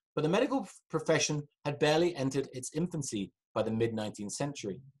 but the medical profession had barely entered its infancy by the mid-19th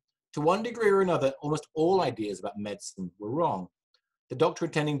century. To one degree or another, almost all ideas about medicine were wrong. The doctor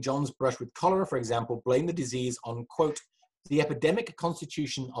attending John's brush with cholera, for example, blamed the disease on, quote, the epidemic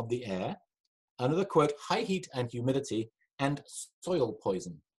constitution of the air, another, quote, high heat and humidity, and soil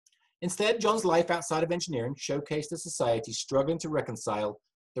poison. Instead, John's life outside of engineering showcased a society struggling to reconcile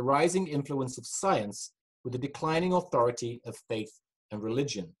the rising influence of science with the declining authority of faith and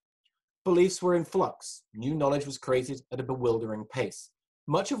religion. Beliefs were in flux. New knowledge was created at a bewildering pace,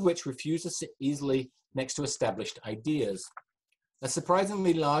 much of which refused to sit easily next to established ideas. A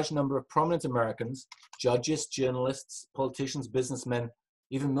surprisingly large number of prominent Americans, judges, journalists, politicians, businessmen,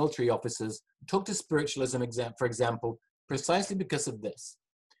 even military officers, took to spiritualism, for example, precisely because of this.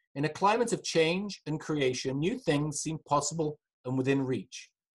 In a climate of change and creation, new things seem possible and within reach.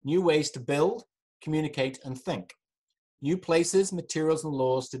 New ways to build, communicate, and think. New places, materials, and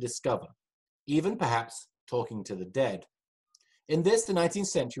laws to discover. Even, perhaps, talking to the dead. In this, the 19th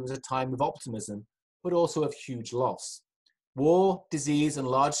century was a time of optimism, but also of huge loss. War, disease, and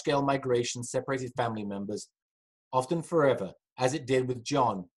large-scale migration separated family members, often forever, as it did with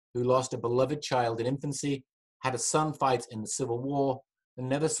John, who lost a beloved child in infancy, had a son fight in the Civil War, and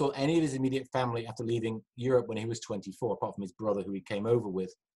never saw any of his immediate family after leaving Europe when he was 24, apart from his brother who he came over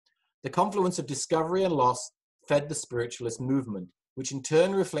with. The confluence of discovery and loss fed the spiritualist movement, which in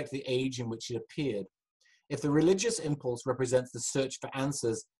turn reflects the age in which it appeared. If the religious impulse represents the search for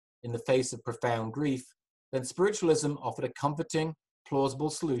answers in the face of profound grief, then spiritualism offered a comforting, plausible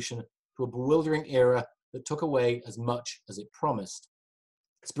solution to a bewildering era that took away as much as it promised.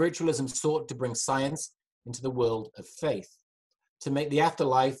 Spiritualism sought to bring science into the world of faith, to make the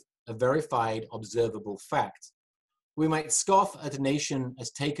afterlife a verified, observable fact. We might scoff at a nation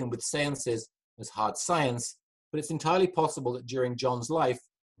as taken with seances as hard science, but it's entirely possible that during John's life,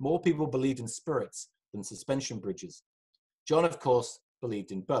 more people believed in spirits than suspension bridges. John, of course,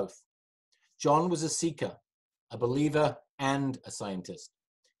 believed in both. John was a seeker, a believer, and a scientist.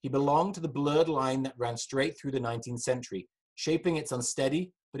 He belonged to the blurred line that ran straight through the 19th century, shaping its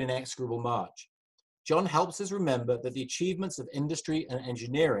unsteady but inexorable march. John helps us remember that the achievements of industry and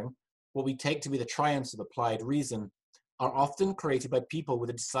engineering, what we take to be the triumphs of applied reason, are often created by people with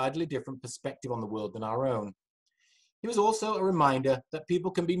a decidedly different perspective on the world than our own. He was also a reminder that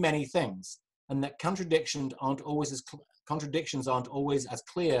people can be many things, and that contradictions aren't always as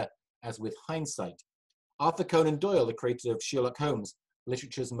clear as with hindsight. Arthur Conan Doyle, the creator of Sherlock Holmes,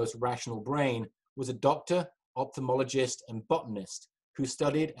 literature's most rational brain, was a doctor, ophthalmologist, and botanist who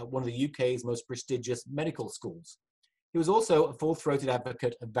studied at one of the UK's most prestigious medical schools. He was also a full-throated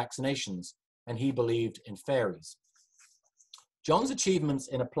advocate of vaccinations, and he believed in fairies. John's achievements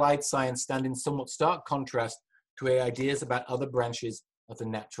in applied science stand in somewhat stark contrast to ideas about other branches of the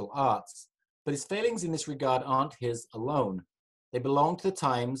natural arts, but his failings in this regard aren't his alone. They belong to the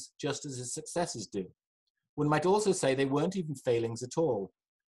times just as his successes do. One might also say they weren't even failings at all.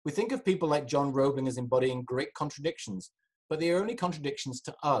 We think of people like John Roebling as embodying great contradictions, but they are only contradictions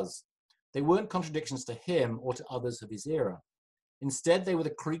to us. They weren't contradictions to him or to others of his era. Instead, they were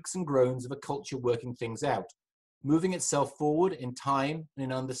the creaks and groans of a culture working things out, moving itself forward in time and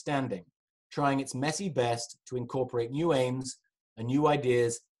in understanding, trying its messy best to incorporate new aims and new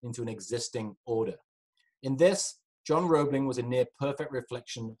ideas into an existing order. In this, John Roebling was a near perfect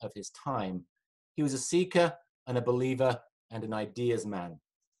reflection of his time. He was a seeker and a believer and an ideas man.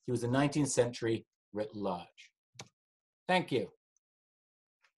 He was the 19th century writ large. Thank you.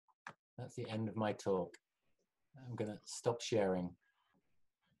 That's the end of my talk. I'm going to stop sharing.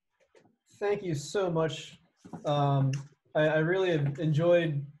 Thank you so much. I really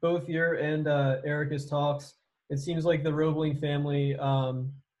enjoyed both your and Erica's talks. It seems like the Roebling family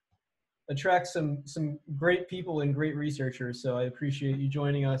attracts some great people and great researchers. So I appreciate you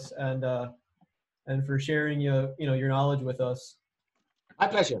joining us and for sharing your knowledge with us. My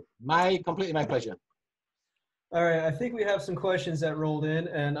pleasure. Completely my pleasure. All right, I think we have some questions that rolled in,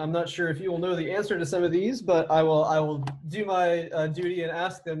 and I'm not sure if you will know the answer to some of these, but I will do my duty and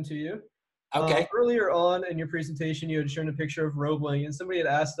ask them to you. Okay. Earlier on in your presentation, you had shown a picture of Roebling, and somebody had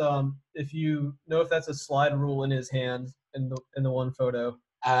asked if you know if that's a slide rule in his hand in the one photo.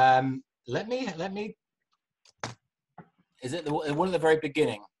 Let me. Is it the one at the very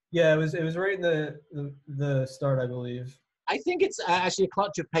beginning? Yeah, it was right in the start, I believe. I think it's actually a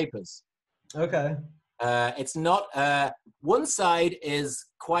clutch of papers. Okay. It's not. One side is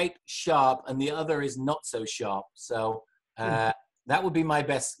quite sharp, and the other is not so sharp. So that would be my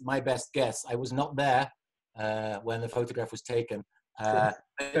best guess. I was not there when the photograph was taken.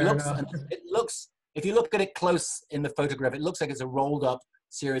 It looks. If you look at it close in the photograph, it looks like it's a rolled up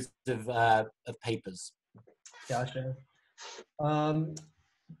series of papers. Gotcha.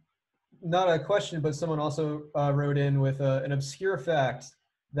 Not a question, but someone also wrote in with an obscure fact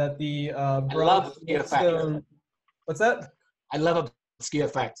that the Bronx Stone. What's that? I love obscure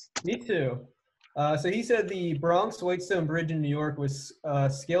facts. Me too. So he said the Bronx Whitestone Bridge in New York was a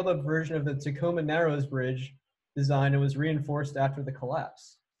scaled up version of the Tacoma Narrows Bridge design and was reinforced after the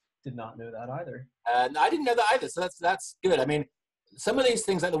collapse. Did not know that either. I didn't know that either, so that's good. I mean, some of these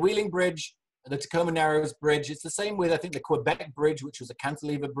things like the Wheeling Bridge, the Tacoma Narrows Bridge, it's the same with, I think, the Quebec Bridge, which was a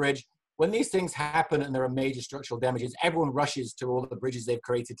cantilever bridge. When these things happen and there are major structural damages, everyone rushes to all the bridges they've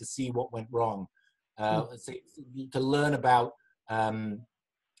created to see what went wrong. To learn about, see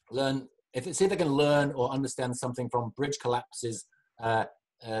if they can learn or understand something from bridge collapses to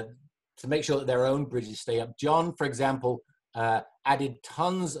make sure that their own bridges stay up. John, for example, added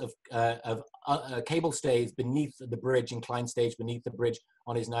tons of cable stays beneath the bridge, inclined stage beneath the bridge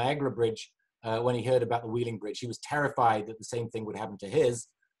on his Niagara Bridge, when he heard about the Wheeling Bridge. He was terrified that the same thing would happen to his.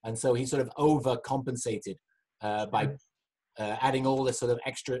 And so he sort of overcompensated by adding all this sort of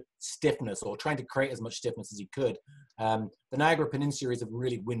extra stiffness, or trying to create as much stiffness as he could. The Niagara Peninsula is a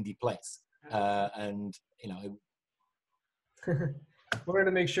really windy place. And, you know. We're going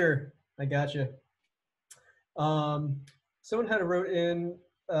to make sure. I got you. Someone had wrote in,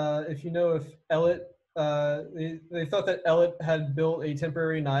 if you know if Ellet, they thought that Ellet had built a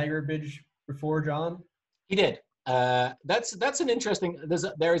temporary Niagara Bridge before John. He did. That's an interesting,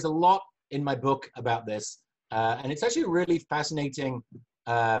 there is a lot in my book about this. And it's actually really fascinating.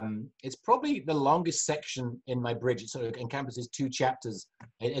 It's probably the longest section in my bridge. It sort of encompasses 2 chapters.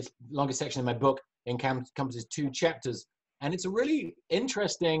 It's the longest section in my book, encompasses 2 chapters. And it's a really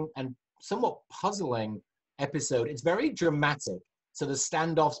interesting and somewhat puzzling episode. It's very dramatic. So there's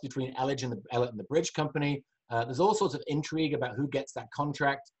standoffs between Ellet and the bridge company. There's all sorts of intrigue about who gets that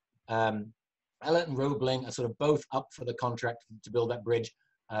contract. Ellet and Roebling are sort of both up for the contract to build that bridge.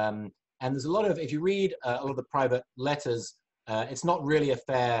 And there's a lot of, if you read a lot of the private letters, it's not really a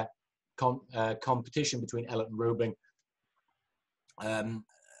fair competition between Ellet and Roebling.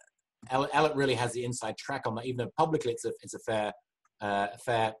 Ellet really has the inside track on that, even though publicly it's a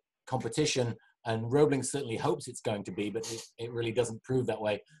fair competition, and Roebling certainly hopes it's going to be, but it really doesn't prove that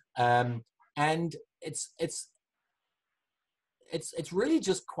way. And it's really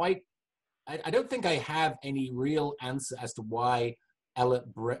just quite. I don't think I have any real answer as to why Ellet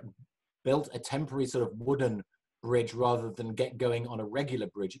built a temporary sort of wooden bridge rather than get going on a regular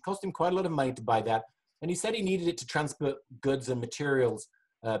bridge. It cost him quite a lot of money to buy that, and he said he needed it to transport goods and materials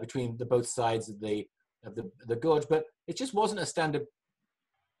between both sides of the gorge, but it just wasn't a standard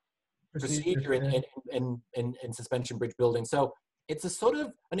procedure in suspension bridge building. So it's a sort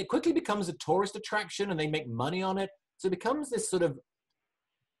of, and it quickly becomes a tourist attraction, and they make money on it. So it becomes this sort of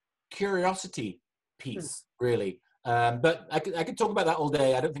curiosity piece, really. But I could talk about that all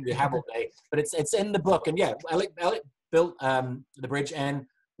day. I don't think we have all day, but it's in the book. And yeah, Ellet built the bridge, and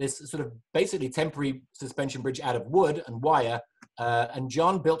this sort of basically temporary suspension bridge out of wood and wire. And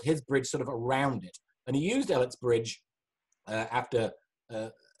John built his bridge sort of around it. And he used Ellet's bridge after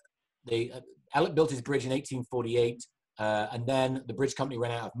Ellet built his bridge in 1848. And then the bridge company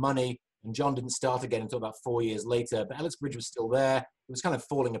ran out of money, and John didn't start again until about 4 years later. But Ellet's bridge was still there. It was kind of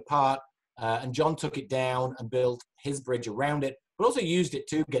falling apart. And John took it down and built his bridge around it, but also used it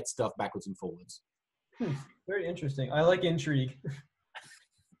to get stuff backwards and forwards. Very interesting. I like intrigue.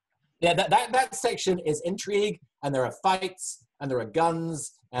 Yeah, that section is intrigue, and there are fights, and there are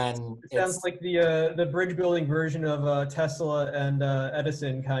guns, and it sounds like the bridge building version of Tesla and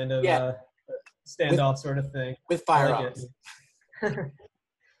Edison kind of standoff sort of thing. With firearms.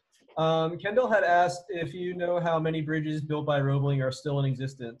 Kendall had asked if you know how many bridges built by Roebling are still in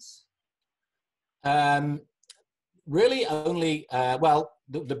existence. Really only, well,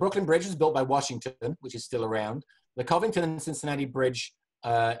 the Brooklyn Bridge was built by Washington, which is still around. The Covington and Cincinnati Bridge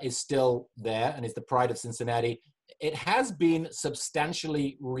is still there and is the pride of Cincinnati. It has been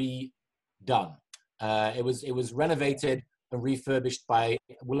substantially redone. It was renovated and refurbished by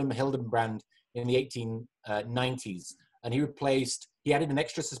Willem Hildenbrand in the 1890s. And he added an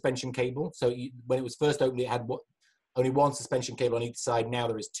extra suspension cable. So when it was first opened, it had only one suspension cable on each side. Now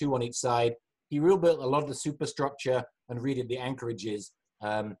there is 2 on each side. He rebuilt a lot of the superstructure and redid the anchorages.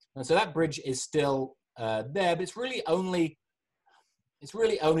 And so that bridge is still there, but it's really only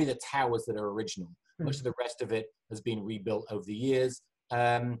the towers that are original. Much of the rest of it has been rebuilt over the years.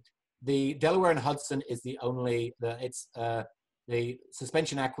 The Delaware and Hudson is the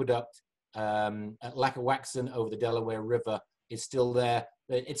suspension aqueduct at Lackawaxen over the Delaware River is still there.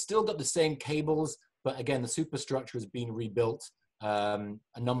 It's still got the same cables, but again, the superstructure has been rebuilt a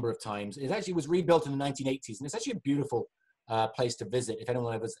number of times. It actually was rebuilt in the 1980s, and it's actually a beautiful place to visit. If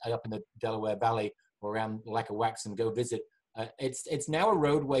anyone ever's up in the Delaware Valley or around Lackawaxen, go visit. It's now a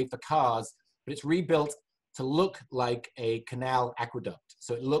roadway for cars, but it's rebuilt to look like a canal aqueduct.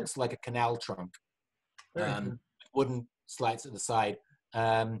 So it looks like a canal trunk, wooden slats at the side.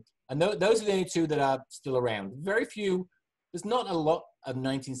 And those are the only 2 that are still around. Very few, there's not a lot of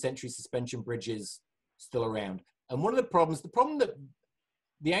 19th century suspension bridges still around. And one of the problem that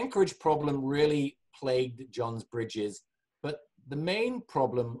the anchorage problem really plagued John's bridges, but the main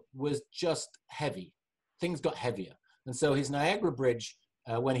problem was just heavy. Things got heavier. And so his Niagara Bridge,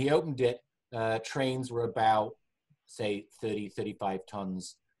 when he opened it, trains were about, say, 30, 35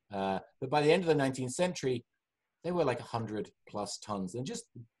 tons. But by the end of the 19th century, they were like 100 plus tons. And just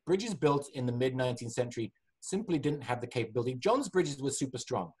bridges built in the mid 19th century simply didn't have the capability. John's bridges were super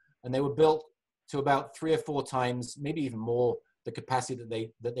strong, and they were built to about 3 or 4 times, maybe even more, the capacity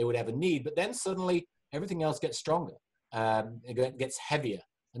that they would ever need. But then suddenly everything else gets stronger, it gets heavier.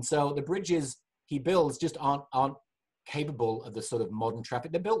 And so the bridges he builds just aren't capable of the sort of modern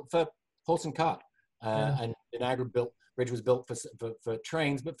traffic. They're built for horse and cart. And the Niagara Bridge was built for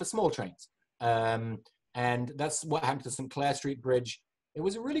trains, but for small trains. And that's what happened to St. Clair Street Bridge. It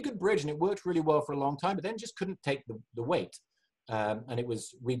was a really good bridge and it worked really well for a long time, but then just couldn't take the weight. And it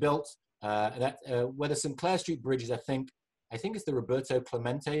was rebuilt. Where the St. Clair Street Bridge is, I think it's the Roberto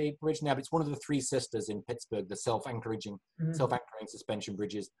Clemente Bridge now, but it's one of the three sisters in Pittsburgh, the self-anchoring suspension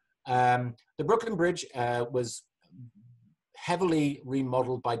bridges. The Brooklyn Bridge was heavily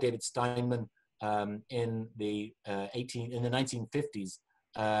remodeled by David Steinman in the 1950s.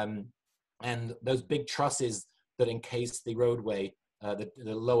 And those big trusses that encased the roadway, the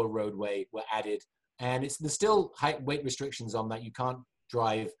lower roadway, were added. And there's still height weight restrictions on that. You can't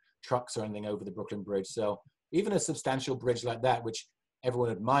drive trucks or anything over the Brooklyn Bridge. So even a substantial bridge like that, which everyone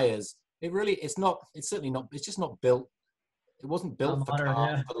admires, it's just not built. It wasn't built for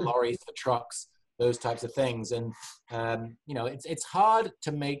cars, for lorries, for trucks, those types of things. And it's hard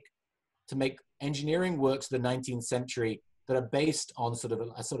to make engineering works of the 19th century that are based on sort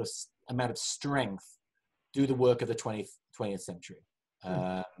of a sort of amount of strength do the work of the 20th century.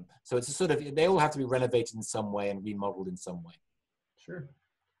 So it's a sort of, they all have to be renovated in some way and remodeled in some way. Sure.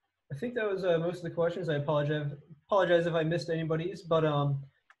 I think that was most of the questions. I apologize if I missed anybody's, but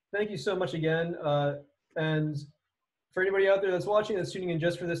thank you so much again. And for anybody out there that's watching, that's tuning in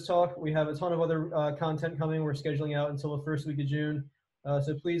just for this talk, we have a ton of other content coming. We're scheduling out until the first week of June.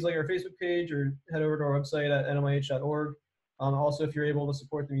 So please like our Facebook page or head over to our website at nmih.org. Also, if you're able to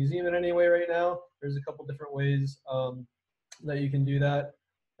support the museum in any way right now, there's a couple different ways that you can do that.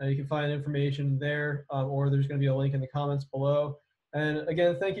 You can find information there, or there's going to be a link in the comments below. And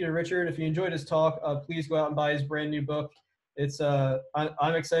again, thank you to Richard. If you enjoyed his talk, please go out and buy his brand new book.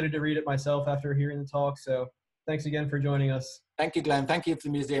 I'm excited to read it myself after hearing the talk. So thanks again for joining us. Thank you, Glenn. Thank you to the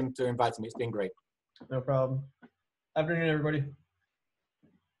museum for inviting me. It's been great. No problem. Afternoon, everybody.